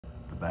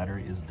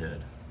battery is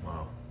dead.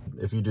 Wow.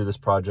 If you do this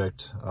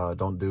project,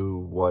 don't do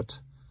what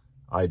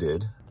I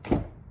did.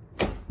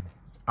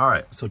 All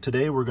right, so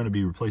today we're going to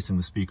be replacing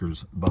the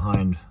speakers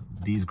behind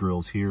these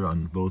grills here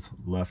on both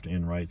left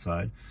and right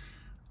side.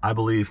 I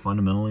believe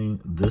fundamentally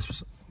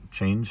this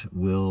change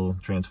will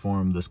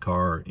transform this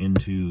car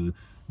into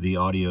the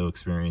audio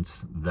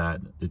experience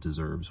that it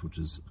deserves, which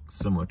is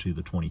similar to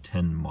the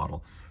 2010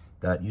 model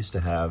that used to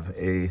have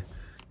a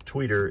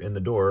tweeter in the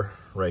door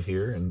right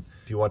here. And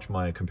if you watch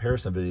my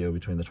comparison video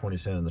between the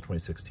 2010 and the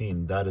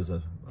 2016, that is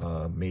a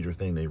major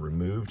thing they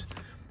removed.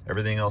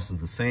 Everything else is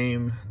the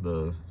same.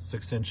 The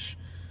 6-inch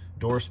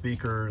door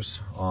speakers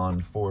on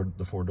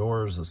the four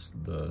doors,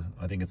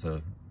 I think it's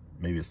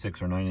maybe a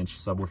 6 or 9-inch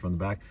subwoofer in the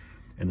back,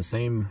 and the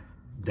same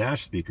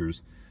dash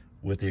speakers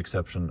with the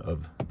exception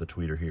of the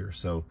tweeter here.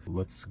 So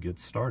let's get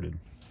started.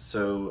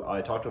 So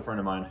I talked to a friend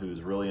of mine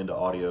who's really into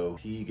audio.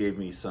 He gave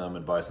me some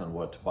advice on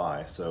what to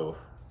buy. So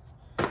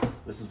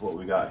this is what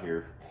we got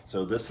here.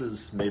 So this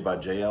is made by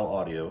JL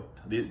Audio.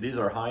 These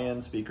are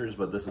high-end speakers,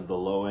 but this is the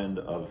low end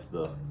of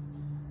the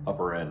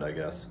upper end, I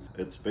guess.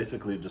 It's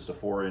basically just a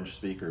 4-inch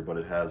speaker, but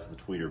it has the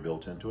tweeter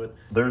built into it.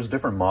 There's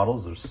different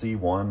models. There's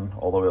C1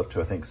 all the way up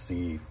to I think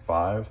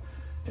C5,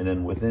 and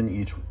then within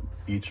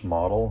each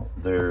model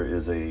there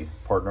is a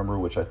part number,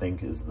 which I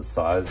think is the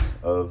size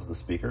of the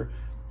speaker.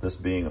 This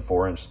being a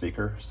 4-inch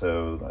speaker,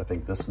 so I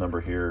think this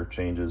number here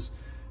changes.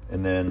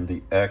 And then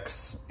the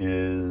X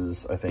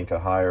is, I think, a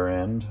higher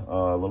end,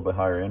 a little bit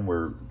higher end,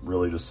 where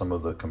really just some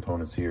of the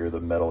components here, the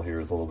metal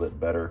here is a little bit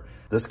better.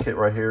 This kit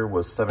right here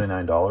was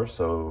 $79,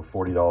 so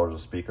 $40 a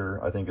speaker.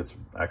 I think it's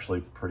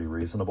actually pretty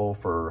reasonable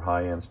for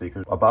high-end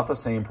speakers. About the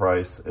same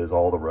price as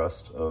all the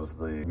rest of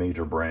the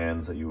major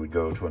brands that you would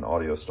go to an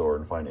audio store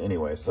and find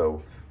anyway.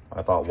 So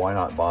I thought, why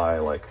not buy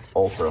like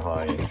ultra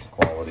high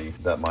quality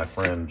that my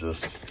friend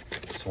just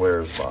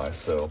swears by.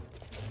 So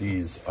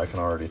these, I can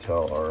already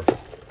tell, are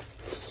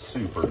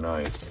super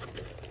nice.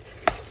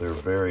 They're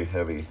very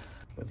heavy,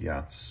 but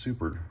yeah,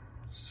 super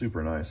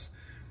nice.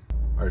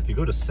 All right, if you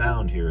go to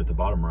sound here at the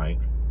bottom right,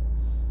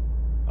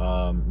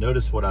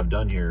 notice what I've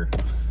done here.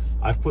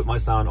 I've put my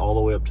sound all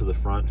the way up to the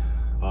front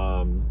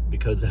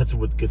because that's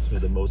what gets me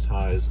the most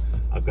highs.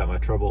 I've got my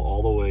treble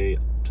all the way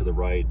to the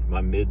right,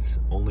 my mids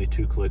only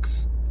 2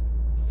 clicks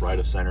right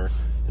of center,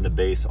 and the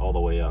bass all the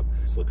way up.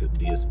 Let's look at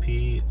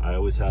DSP. I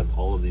always have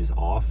all of these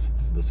off,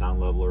 the sound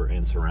leveler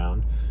and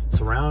surround.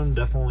 Surround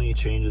definitely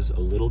changes a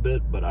little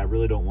bit, but I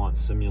really don't want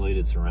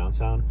simulated surround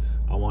sound.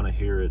 I want to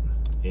hear it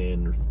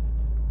in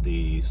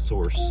the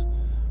source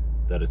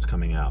that it's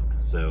coming out.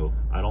 So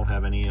I don't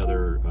have any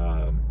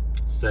other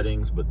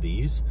settings but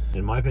these.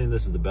 In my opinion,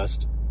 this is the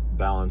best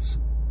balance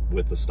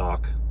with the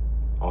stock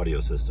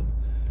audio system.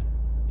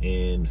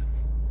 And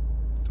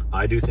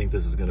I do think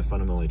this is going to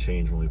fundamentally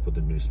change when we put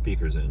the new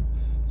speakers in.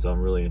 So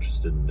I'm really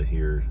interested to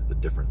hear the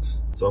difference.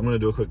 So I'm going to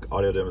do a quick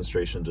audio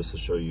demonstration just to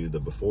show you the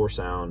before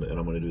sound, and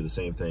I'm going to do the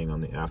same thing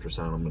on the after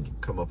sound. I'm going to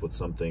come up with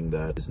something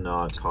that is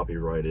not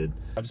copyrighted.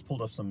 I just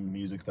pulled up some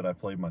music that I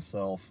played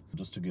myself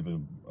just to give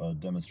a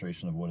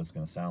demonstration of what it's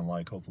going to sound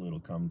like. Hopefully it'll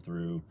come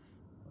through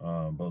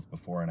both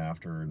before and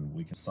after, and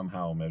we can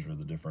somehow measure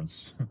the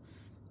difference.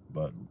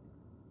 But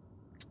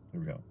here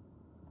we go.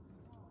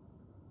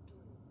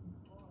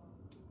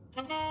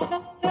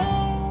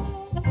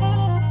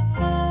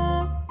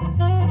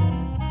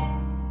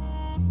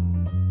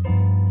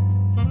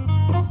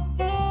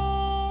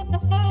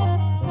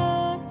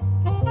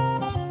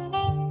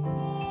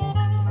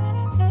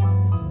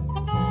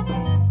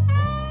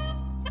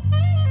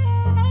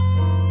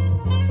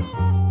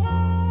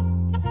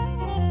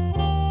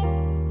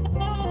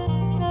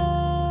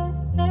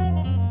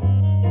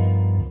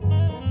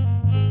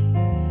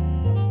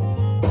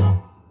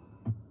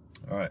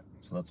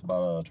 So that's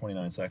about a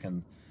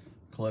 29-second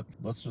clip.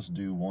 Let's just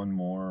do one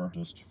more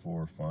just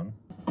for fun.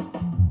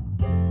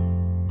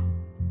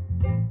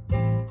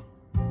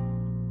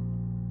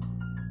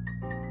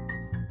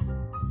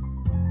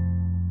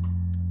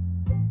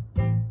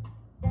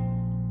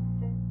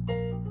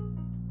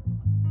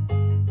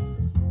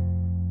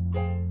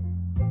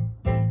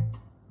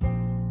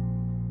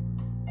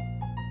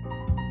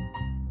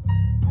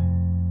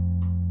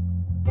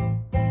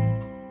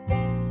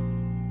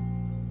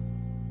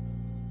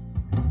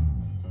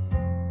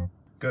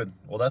 Good.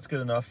 Well, that's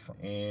good enough,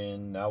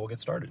 and now we'll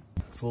get started.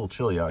 It's a little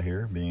chilly out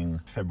here, being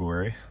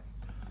February,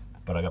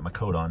 but I got my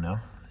coat on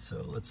now.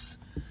 So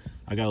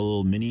I got a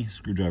little mini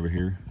screwdriver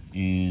here,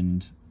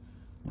 and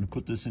I'm gonna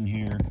put this in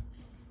here,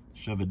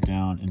 shove it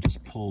down, and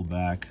just pull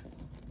back,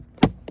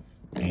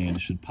 and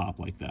it should pop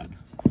like that.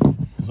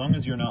 As long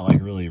as you're not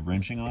like really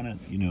wrenching on it,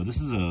 you know,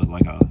 this is sort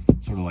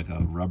of like a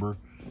rubber.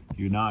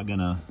 You're not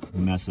gonna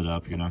mess it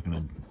up. You're not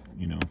gonna,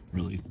 you know,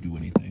 really do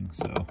anything.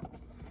 So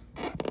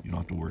you don't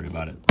have to worry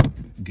about it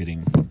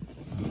getting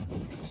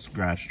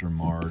scratched or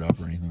marred up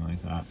or anything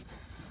like that.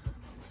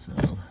 So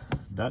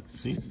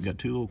see, got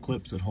two little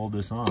clips that hold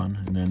this on,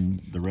 and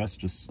then the rest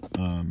just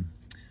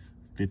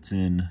fits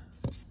in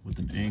with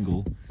an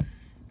angle.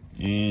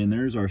 And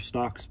there's our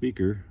stock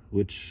speaker,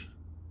 which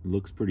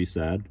looks pretty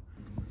sad.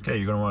 Okay,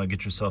 you're gonna wanna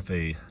get yourself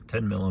a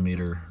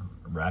 10mm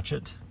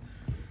ratchet.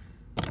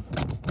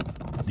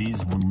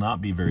 These will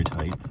not be very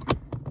tight.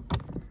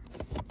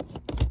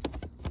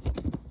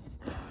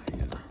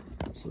 Yeah,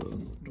 so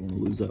don't wanna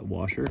lose that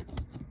washer.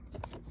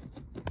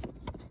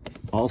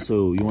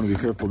 Also, you wanna be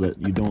careful that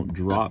you don't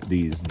drop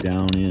these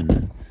down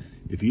in.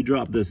 If you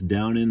drop this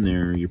down in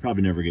there, you're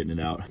probably never getting it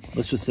out.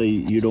 Let's just say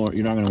you're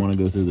not gonna wanna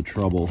go through the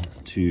trouble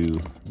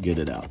to get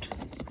it out.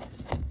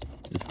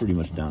 It's pretty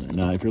much down there.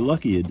 Now, if you're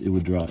lucky, it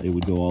would go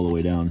all the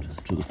way down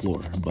to the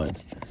floor,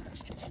 but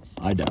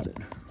I doubt it.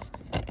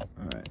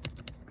 All right.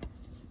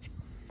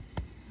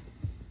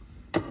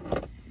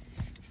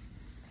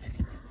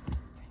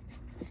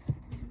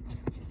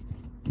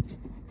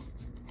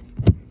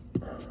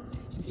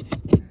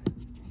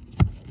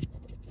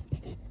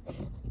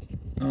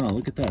 Oh,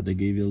 look at that. They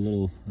gave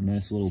you a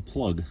nice little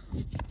plug.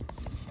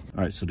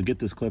 All right, so to get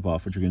this clip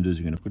off, what you're gonna do is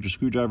you're gonna put your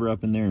screwdriver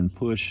up in there and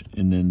push,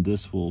 and then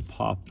this will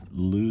pop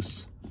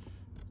loose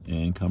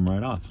and come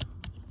right off.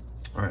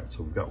 All right,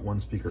 so we've got one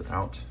speaker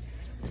out,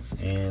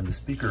 and the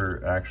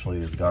speaker actually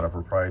has got a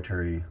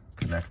proprietary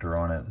connector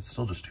on it. It's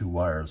still just 2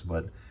 wires,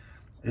 but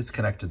it's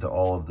connected to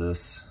all of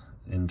this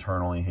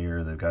internally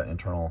here. They've got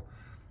internal,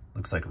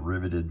 looks like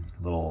riveted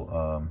little,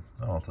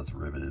 I don't know if that's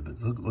riveted, but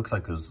it looks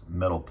like there's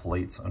metal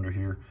plates under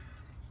here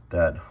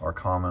that are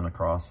common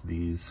across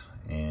these,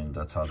 and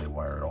that's how they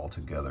wire it all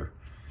together.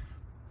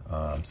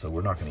 So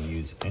we're not going to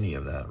use any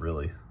of that,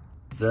 really.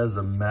 There's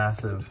a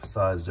massive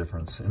size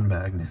difference in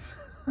magnet.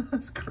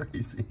 That's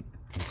crazy.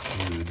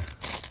 Include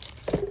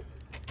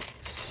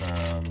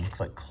some, looks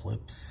like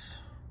clips.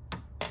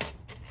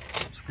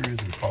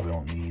 Screws we probably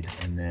don't need.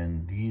 And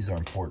then these are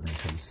important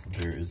because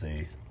there is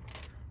a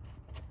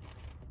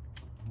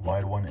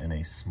wide one and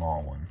a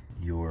small one.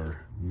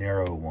 Your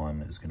narrow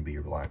one is going to be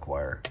your black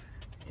wire,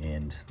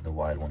 and the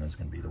wide one is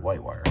going to be the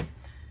white wire.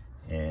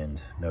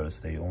 And notice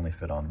they only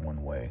fit on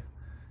one way.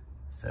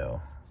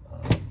 So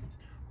what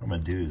I'm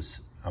going to do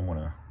is I'm going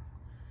to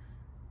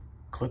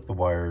clip the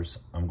wires,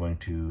 I'm going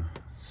to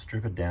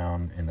strip it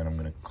down, and then I'm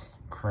going to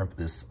crimp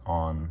this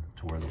on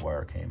to where the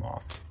wire came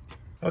off.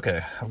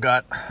 Okay, I've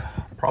got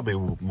probably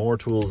more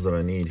tools than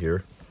I need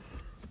here,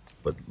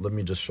 but let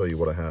me just show you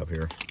what I have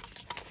here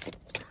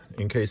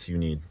in case you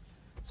need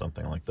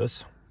something like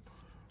this.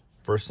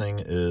 First thing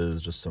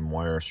is just some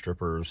wire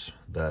strippers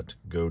that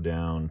go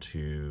down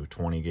to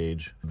 20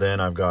 gauge. Then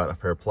I've got a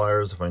pair of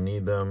pliers if I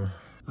need them.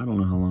 I don't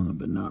know how long I've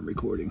been not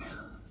recording.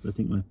 I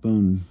think my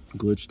phone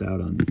glitched out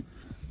on me.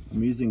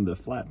 I'm using the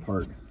flat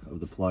part of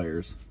the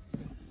pliers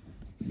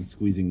and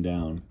squeezing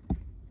down.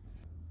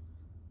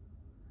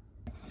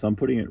 So I'm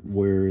putting it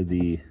where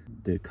the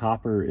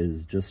copper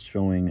is just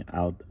showing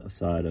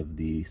outside of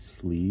the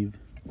sleeve.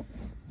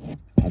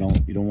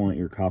 You don't want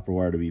your copper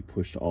wire to be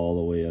pushed all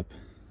the way up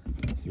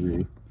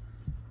through.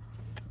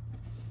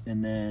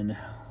 And then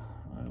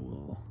I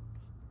will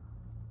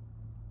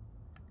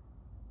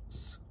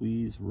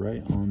squeeze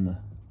right on the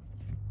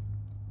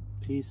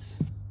piece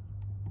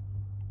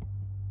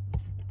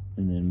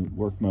and then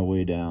work my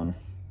way down,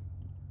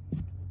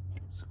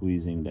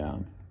 squeezing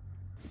down.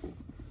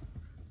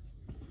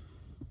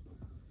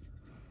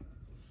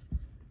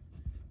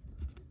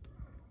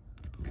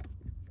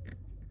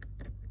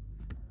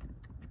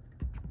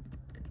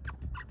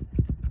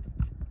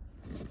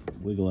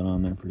 Wiggle it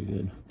on there pretty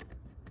good.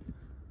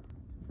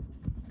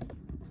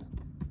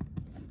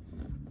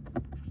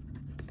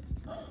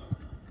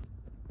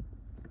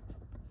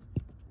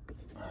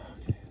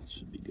 Okay, this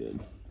should be good.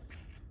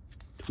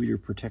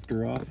 Tweeter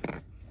protector off.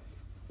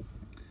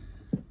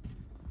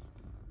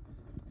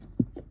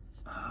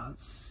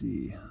 Let's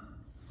see.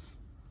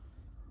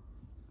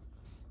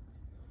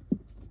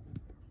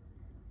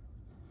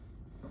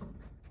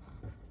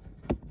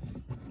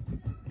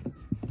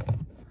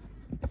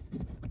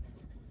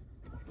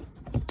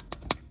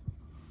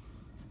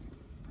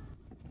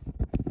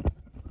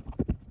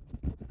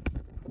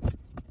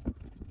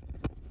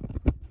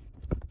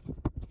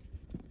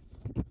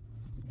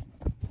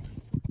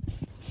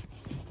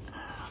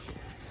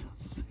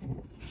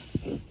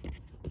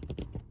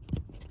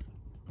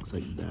 Looks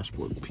like the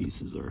dashboard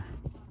pieces are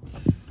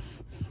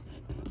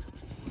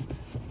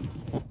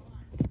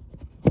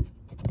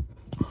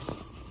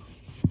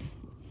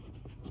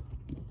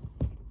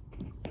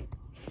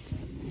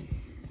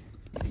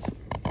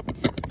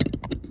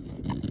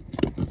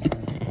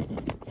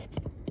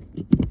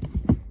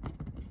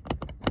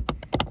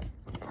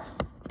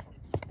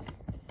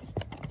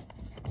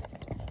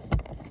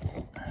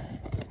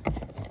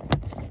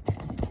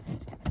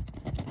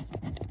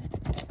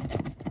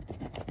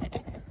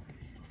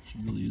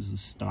really use the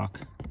stock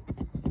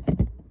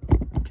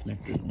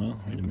connector. Well,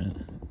 wait a minute.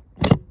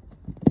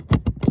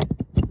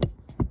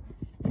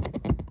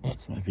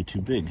 This might be too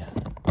big.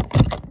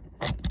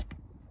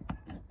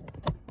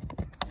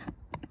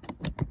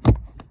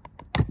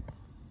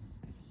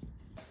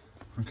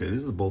 Okay,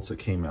 these are the bolts that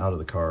came out of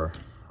the car.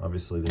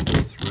 Obviously, they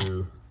go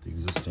through the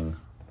existing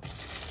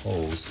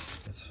holes.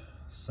 The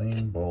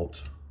same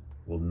bolt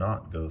will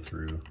not go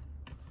through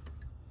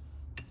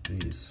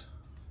these.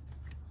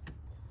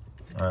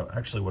 All right,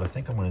 actually what I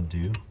think I'm gonna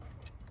do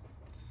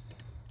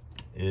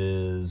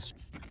is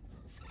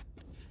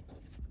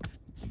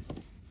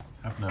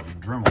happen to have a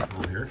Dremel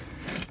tool here,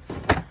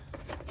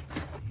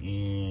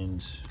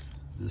 and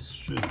this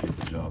should get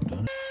the job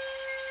done.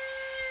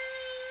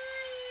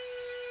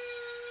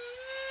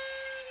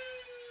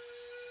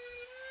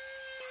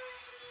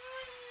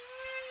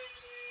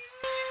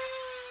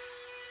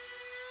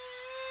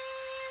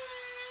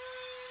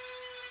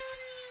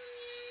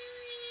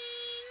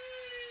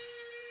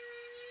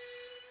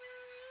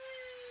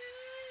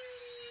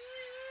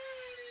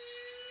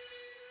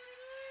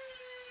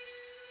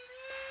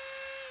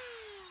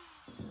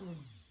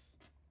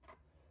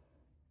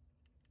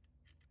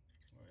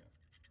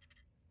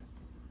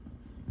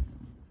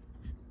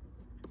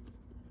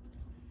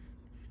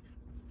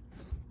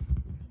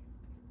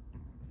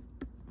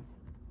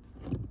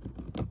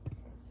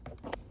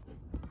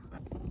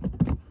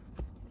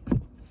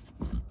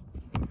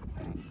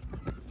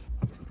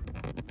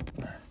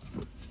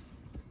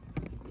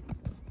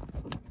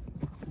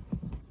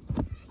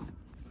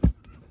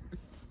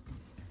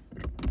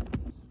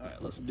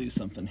 Let's do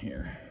something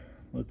here.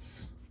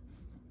 Let's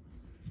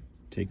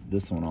take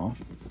this one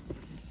off.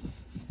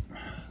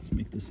 Let's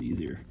make this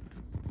easier.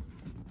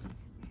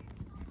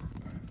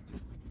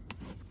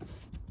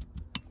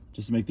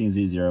 Just to make things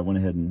easier, I went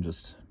ahead and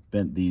just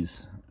bent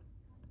these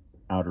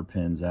outer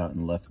pins out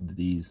and left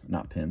these,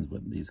 not pins,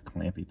 but these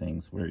clampy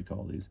things, whatever you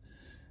call these,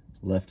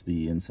 left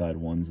the inside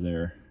ones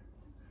there,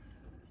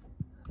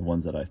 the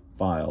ones that I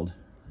filed,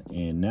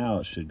 and now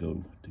it should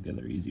go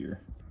together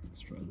easier.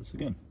 Let's try this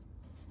again.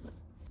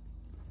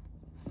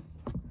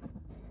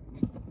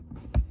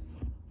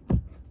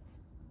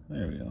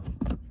 There we go.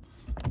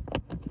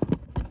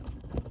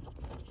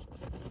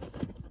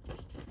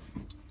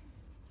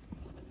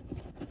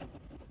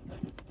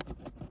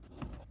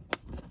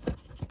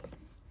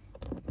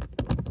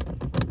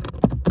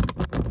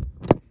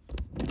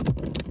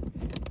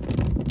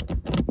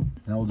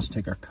 Now we'll just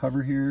take our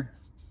cover here,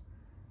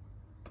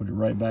 put it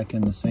right back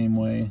in the same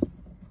way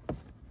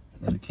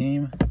that it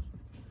came.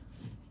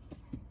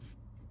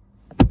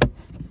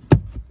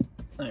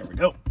 There we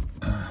go.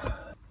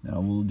 Now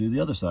we'll do the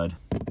other side.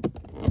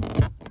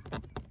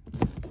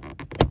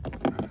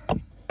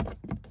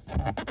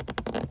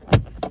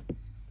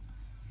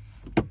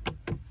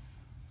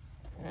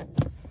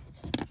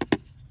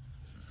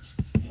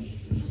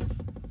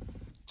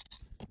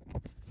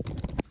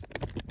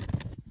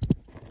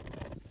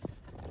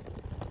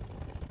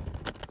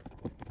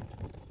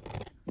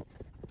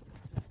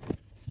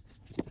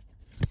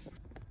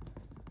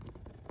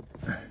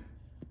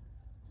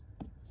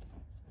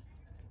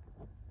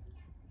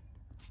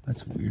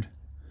 That's weird.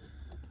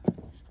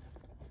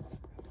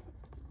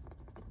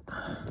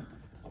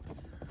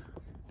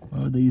 Why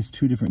would they use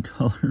two different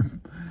color?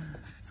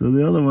 So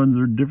the other ones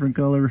are different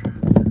color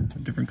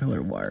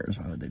wires.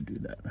 Why would they do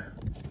that?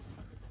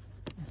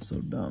 It's so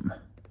dumb.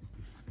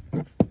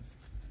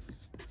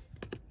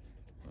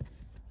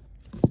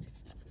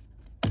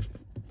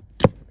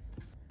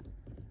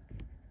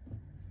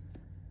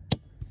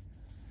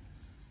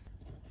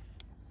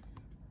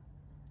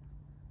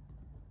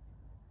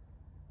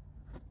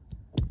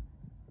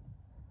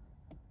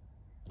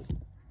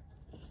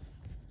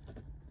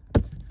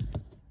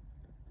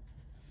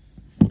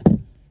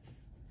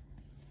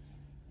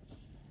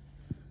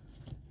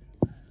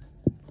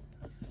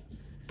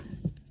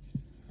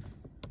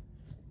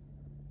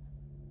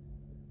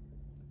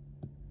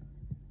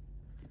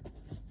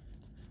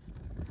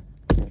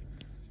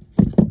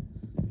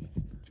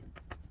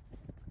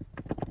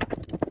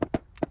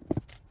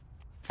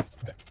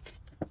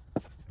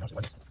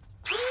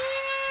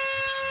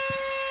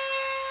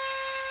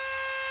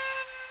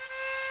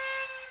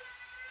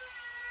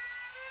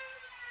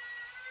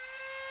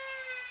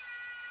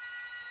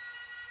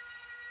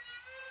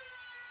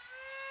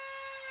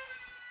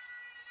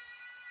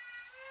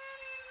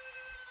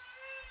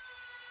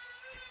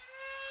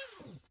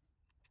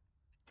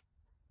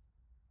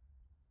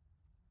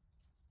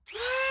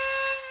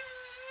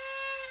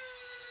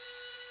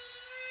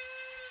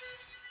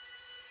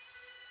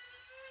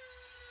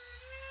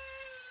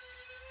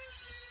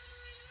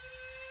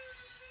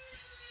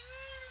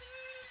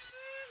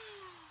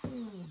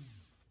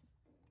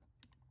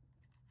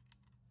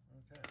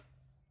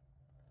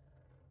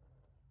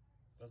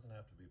 Doesn't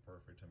have to be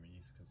perfect. I mean, you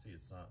can see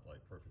it's not like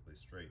perfectly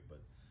straight, but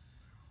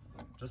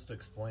just to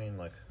explain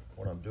like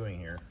what I'm doing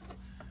here,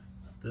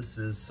 this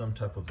is some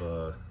type of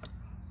a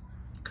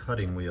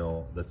cutting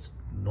wheel that's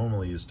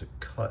normally used to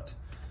cut,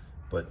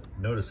 but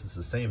notice it's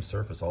the same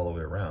surface all the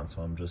way around.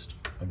 So I'm just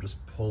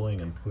pulling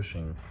and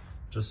pushing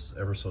just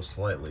ever so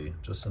slightly,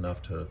 just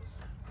enough to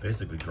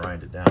basically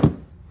grind it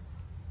down.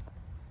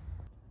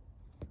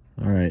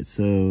 All right,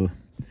 so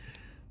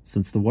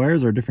since the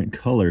wires are a different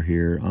color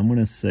here, I'm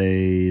gonna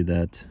say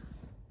that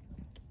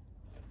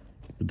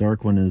the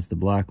dark one is the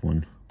black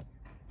one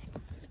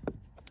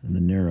and the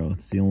narrow.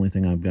 It's the only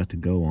thing I've got to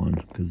go on,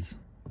 because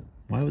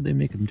why would they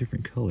make them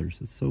different colors?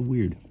 It's so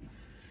weird.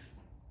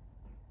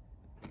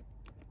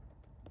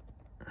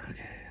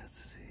 Okay, let's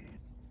see.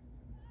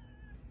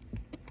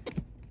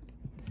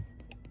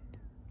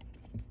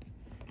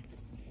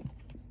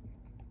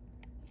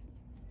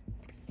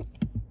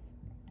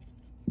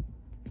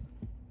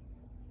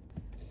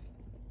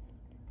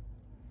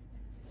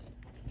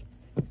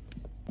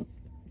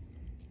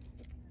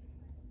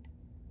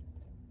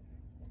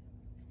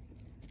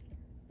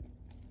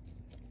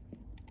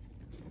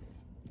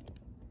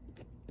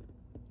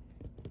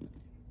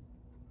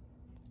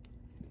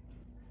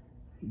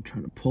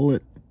 Try to pull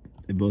it.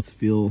 They both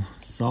feel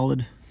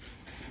solid.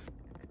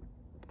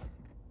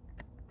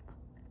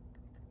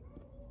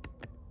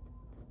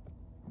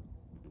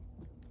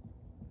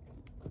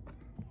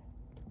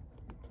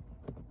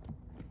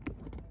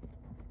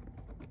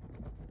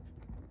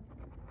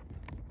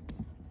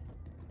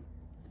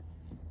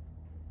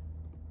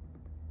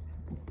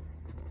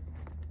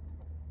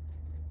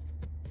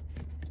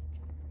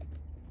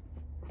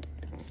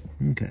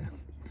 Okay.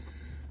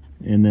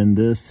 And then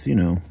this, you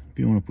know, if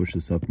you want to push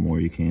this up more,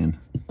 you can.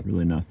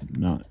 Really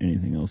not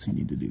anything else you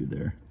need to do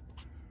there.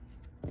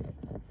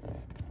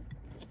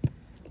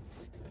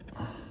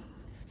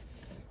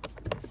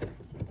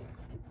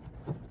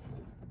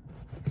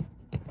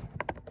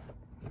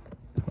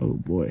 Oh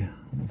boy,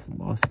 almost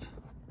lost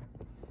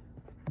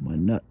my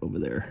nut over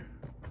there.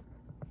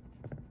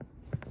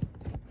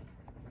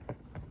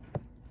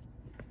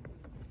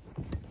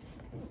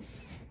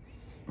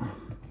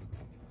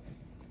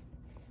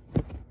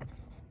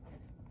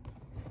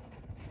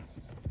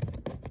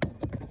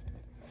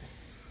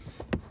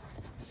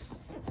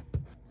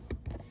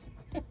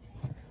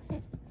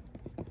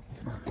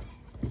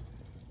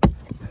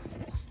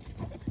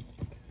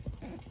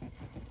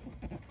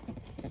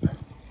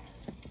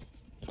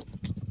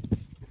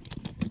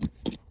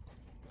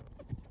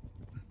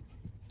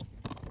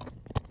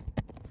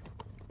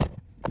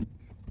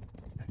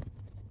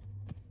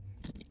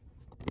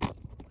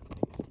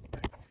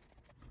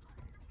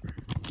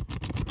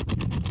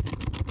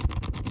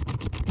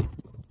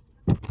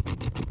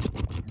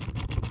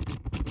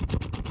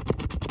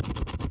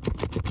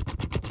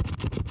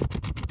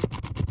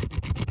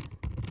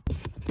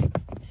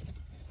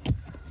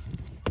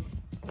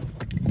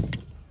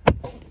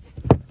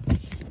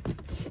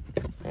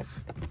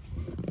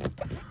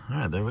 All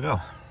right, there we go.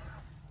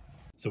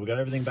 So we got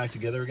everything back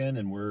together again,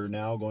 and we're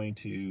now going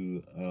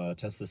to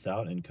test this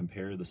out and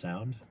compare the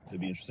sound.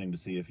 It'd be interesting to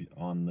see if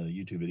on the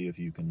YouTube video if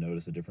you can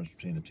notice a difference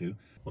between the two.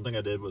 One thing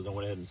I did was I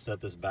went ahead and set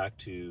this back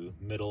to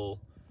middle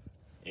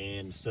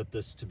and set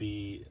this to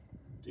be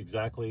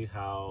exactly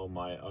how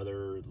my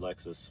other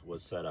Lexus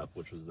was set up,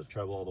 which was the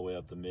treble all the way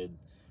up the mid,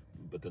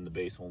 but then the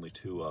bass only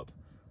 2 up.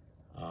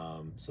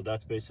 So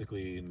that's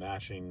basically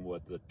matching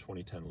what the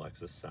 2010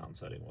 Lexus sound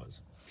setting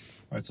was.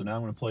 All right, so now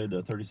I'm going to play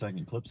the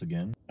 30-second clips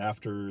again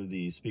after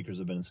the speakers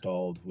have been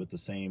installed with the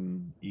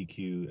same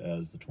EQ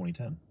as the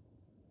 2010.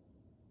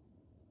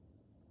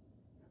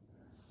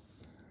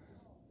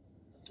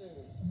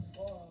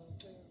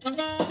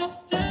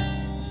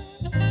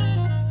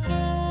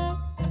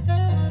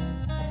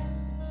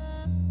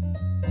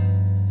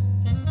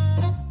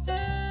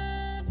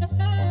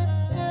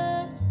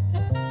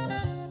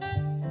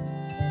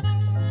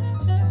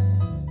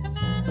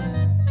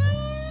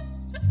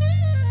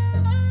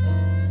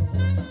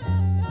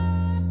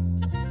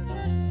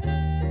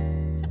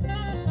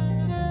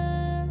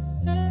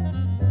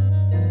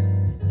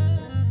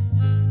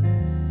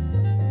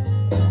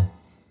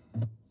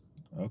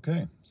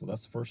 Okay, so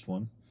that's the first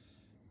one.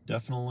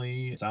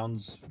 Definitely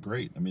sounds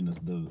great. I mean,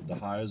 the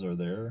highs are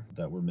there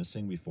that were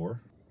missing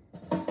before.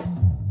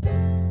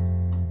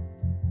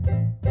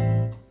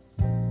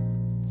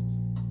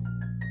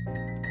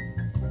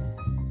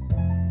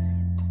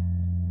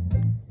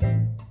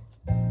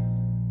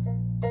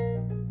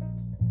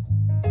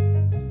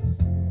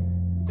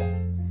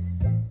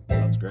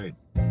 Sounds great.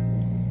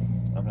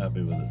 I'm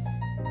happy with it.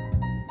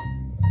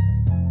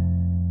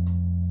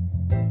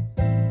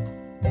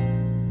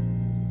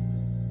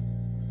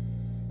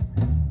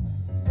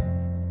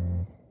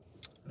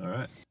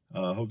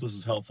 Hope this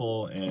is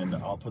helpful, and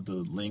I'll put the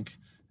link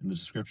in the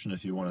description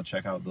if you want to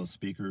check out those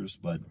speakers,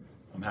 but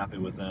I'm happy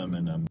with them,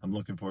 and I'm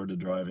looking forward to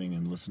driving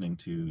and listening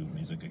to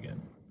music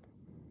again.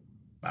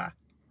 Bye.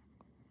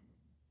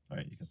 All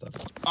right, you can stop.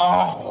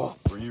 Oh!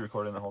 Were you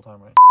recording the whole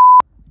time, right?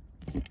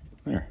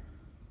 There.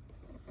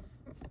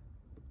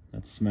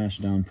 That's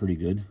smashed down pretty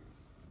good.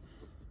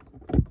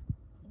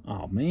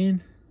 Oh,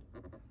 man.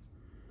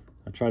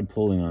 I tried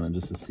pulling on it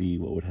just to see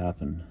what would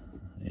happen,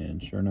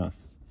 and sure enough,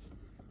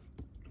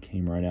 it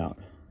came right out.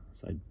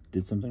 So I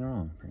did something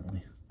wrong,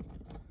 apparently.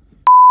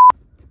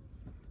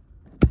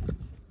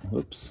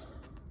 Whoops.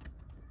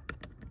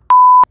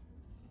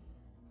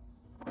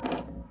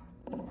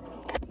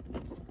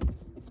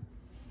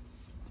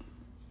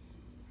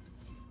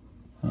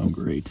 Oh,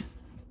 great.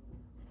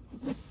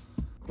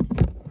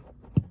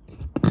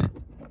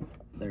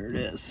 There it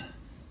is.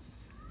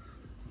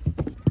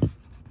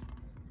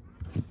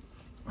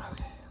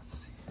 Okay, let's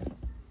see.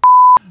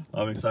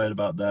 I'm excited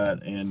about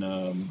that, and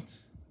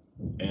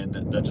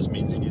that just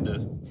means you need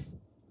to.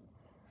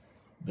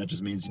 That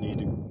just means you need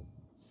to.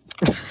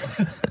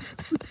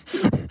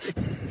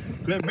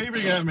 Quit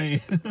beeping at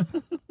me.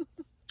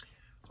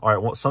 All right,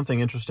 well, something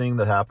interesting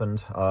that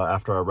happened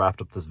after I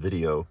wrapped up this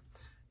video.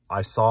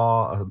 I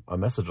saw a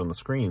message on the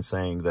screen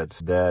saying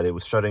that it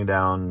was shutting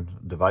down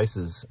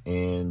devices,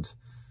 and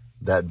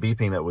that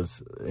beeping that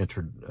was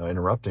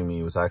interrupting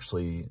me was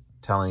actually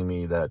telling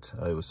me that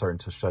it was starting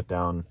to shut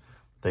down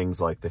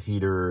things like the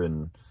heater,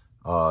 and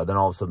then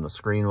all of a sudden the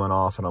screen went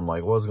off, and I'm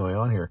like, what's going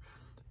on here?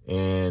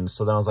 And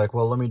so then I was like,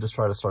 well, let me just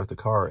try to start the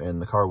car,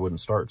 and the car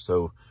wouldn't start.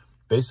 So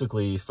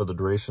basically, for the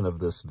duration of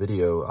this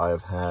video,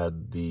 I've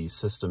had the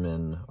system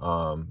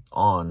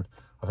on.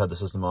 I've had the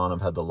system on,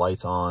 I've had the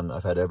lights on,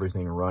 I've had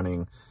everything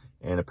running,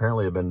 and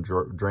apparently I've been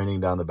draining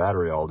down the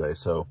battery all day.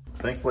 So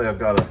thankfully I've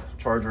got a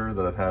charger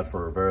that I've had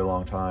for a very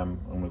long time.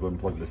 I'm gonna go ahead and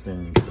plug this in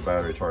and get the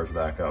battery charged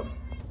back up.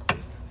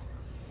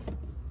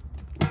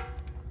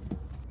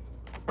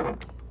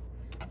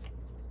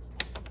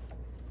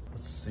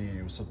 Let's see,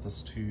 we'll set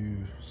this to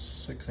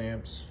 6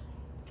 amps,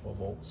 12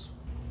 volts.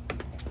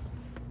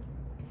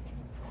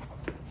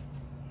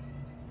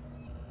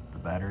 The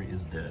battery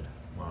is dead,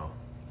 wow.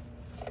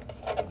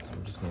 So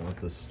I'm just gonna let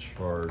this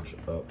charge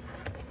up.